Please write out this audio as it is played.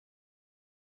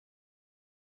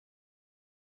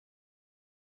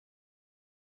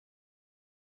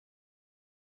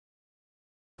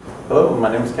Hello,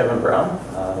 my name is Kevin Brown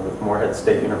with Morehead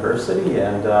State University,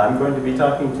 and I'm going to be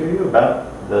talking to you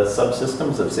about the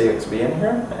subsystems of CXBN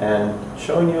here and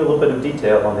showing you a little bit of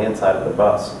detail on the inside of the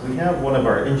bus. We have one of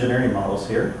our engineering models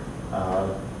here,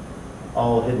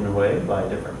 all hidden away by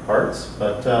different parts,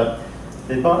 but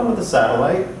the bottom of the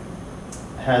satellite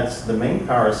has the main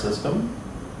power system,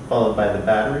 followed by the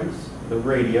batteries, the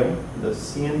radio, the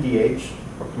CNDH,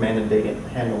 or command and data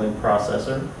handling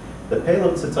processor. The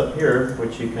payload sits up here,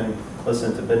 which you can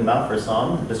listen to Ben Malfris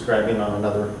on, describing on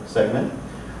another segment.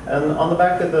 And on the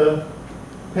back of the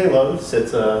payload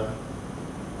sits a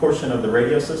portion of the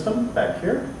radio system back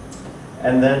here.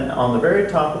 And then on the very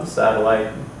top of the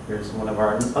satellite, here's one of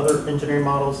our other engineering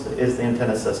models, is the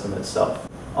antenna system itself.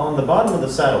 On the bottom of the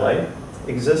satellite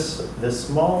exists this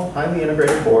small, highly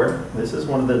integrated board. This is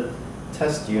one of the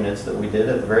test units that we did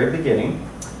at the very beginning,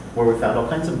 where we found all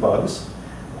kinds of bugs.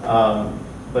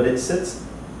 But it sits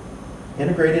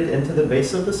integrated into the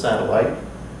base of the satellite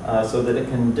so that it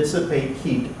can dissipate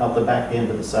heat out the back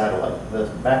end of the satellite. The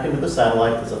back end of the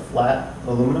satellite is a flat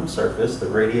aluminum surface that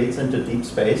radiates into deep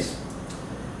space.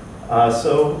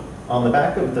 So on the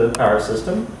back of the power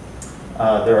system,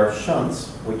 there are shunts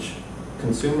which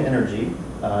consume energy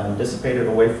and dissipate it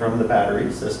away from the battery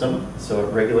system. So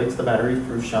it regulates the battery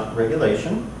through shunt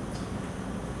regulation.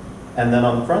 And then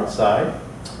on the front side,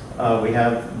 we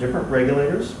have different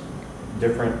regulators,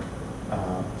 different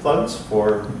plugs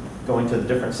for going to the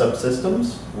different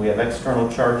subsystems. We have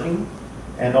external charging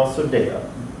and also data.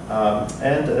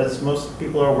 And as most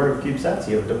people are aware of CubeSats,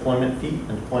 you have deployment feet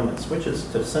and deployment switches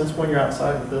to sense when you're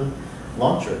outside of the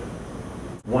launcher.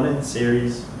 One in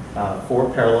series,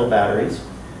 4 parallel batteries.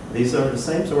 These are the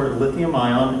same sort of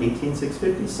lithium-ion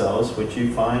 18650 cells, which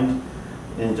you find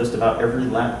in just about every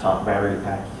laptop battery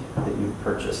pack that you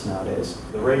purchase nowadays.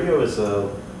 The radio is a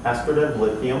Astrodev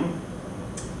lithium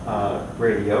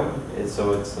radio,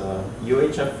 so it's a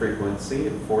UHF frequency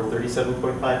at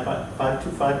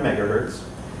 437.525 megahertz.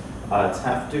 It's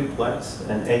half duplex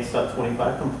and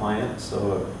AX.25 compliant,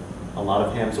 so a lot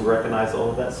of hams will recognize all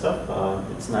of that stuff.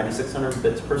 It's 9600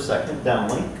 bits per second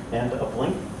downlink and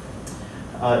uplink.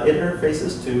 It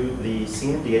interfaces to the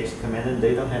CNDH command and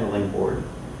data handling board,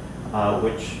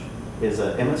 which is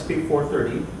a MSP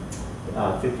 430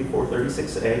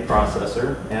 5436A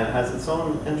processor, and it has its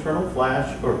own internal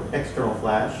flash or external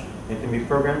flash. It can be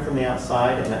programmed from the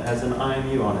outside, and it has an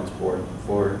IMU on its board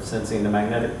for sensing the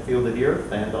magnetic field of the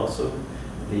Earth and also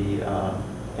the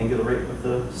angular rate of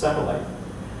the satellite.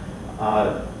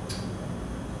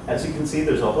 As you can see,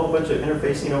 there's a whole bunch of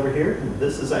interfacing over here.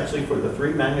 This is actually for the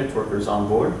 3 magnetworkers on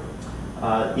board.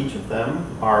 Each of them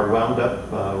are wound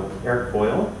up air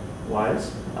coil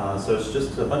wise, so it's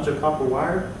just a bunch of copper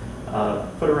wire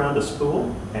put around a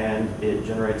spool, and it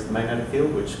generates the magnetic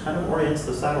field, which kind of orients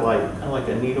the satellite, kind of like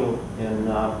a needle in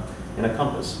a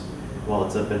compass while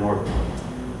it's up in orbit.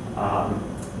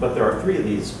 But there are 3 of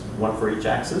these, one for each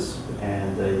axis,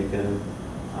 and you can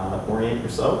orient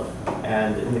yourself.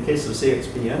 And in the case of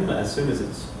CXBN, as soon as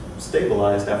it's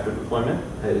stabilized after deployment,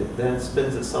 it then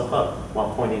spins itself up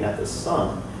while pointing at the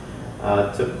sun.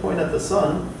 To point at the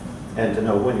sun, and to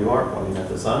know when you are pointing at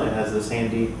the sun, it has this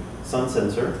handy sun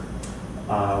sensor.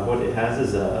 What it has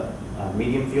is a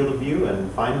medium field of view and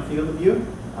fine field of view.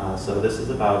 So this is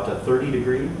about a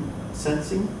 30-degree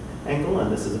sensing angle,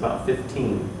 and this is about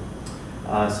 15.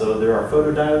 So there are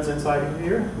photodiodes inside of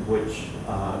here, which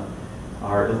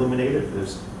are illuminated.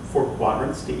 There's 4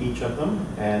 quadrants to each of them,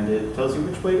 and it tells you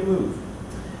which way to move.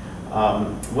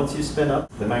 Once you spin up,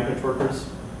 the magnetworkers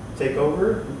take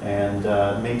over and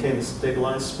maintain the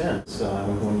stabilized spin. So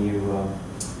when you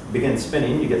begin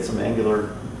spinning, you get some angular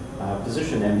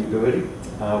position ambiguity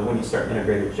when you start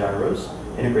integrated gyros.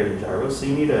 So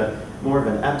you need more of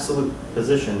an absolute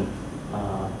position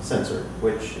sensor,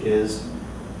 which is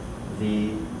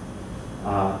the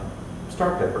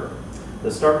star pepper.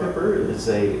 The star pepper is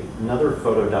another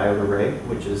photodiode array,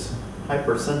 which is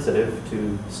hypersensitive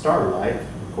to starlight,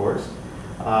 of course,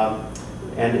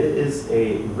 and it is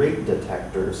a rate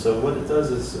detector. So what it does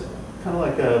is kind of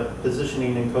like a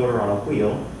positioning encoder on a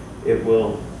wheel. It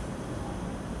will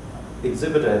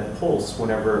exhibit a pulse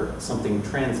whenever something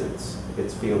transits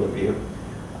its field of view.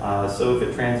 So if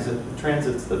it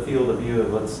transits the field of view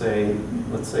of, let's say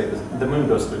the moon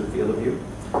goes through the field of view,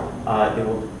 it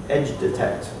will edge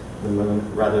detect the moon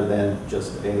rather than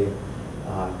just a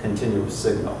continuous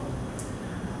signal.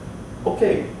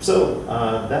 Okay, so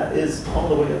that is all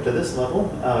the way up to this level.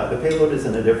 The payload is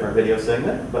in a different video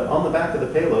segment, but on the back of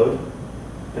the payload,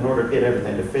 in order to get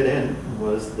everything to fit in,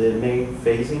 was the main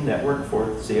phasing network for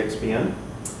CXBN.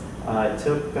 It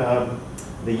took the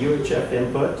UHF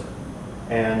input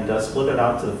and split it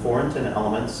out to the 4 antenna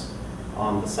elements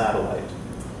on the satellite.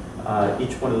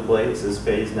 Each one of the blades is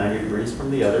phased 90 degrees from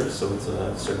the other, so it's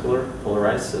a circular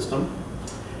polarized system.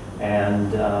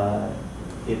 And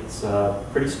it's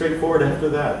pretty straightforward after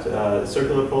that.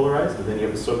 Circular polarized, and then you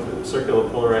have a circular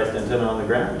polarized antenna on the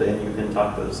ground, and you can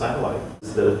talk to the satellite.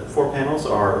 The 4 panels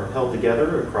are held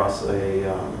together across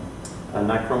a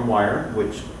nichrome wire,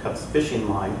 which cuts the fishing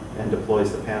line and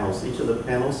deploys the panels. Each of the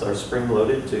panels are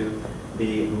spring-loaded to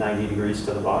be 90 degrees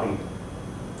to the body.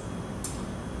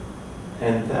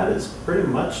 And that is pretty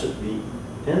much at the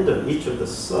end of each of the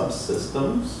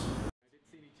subsystems.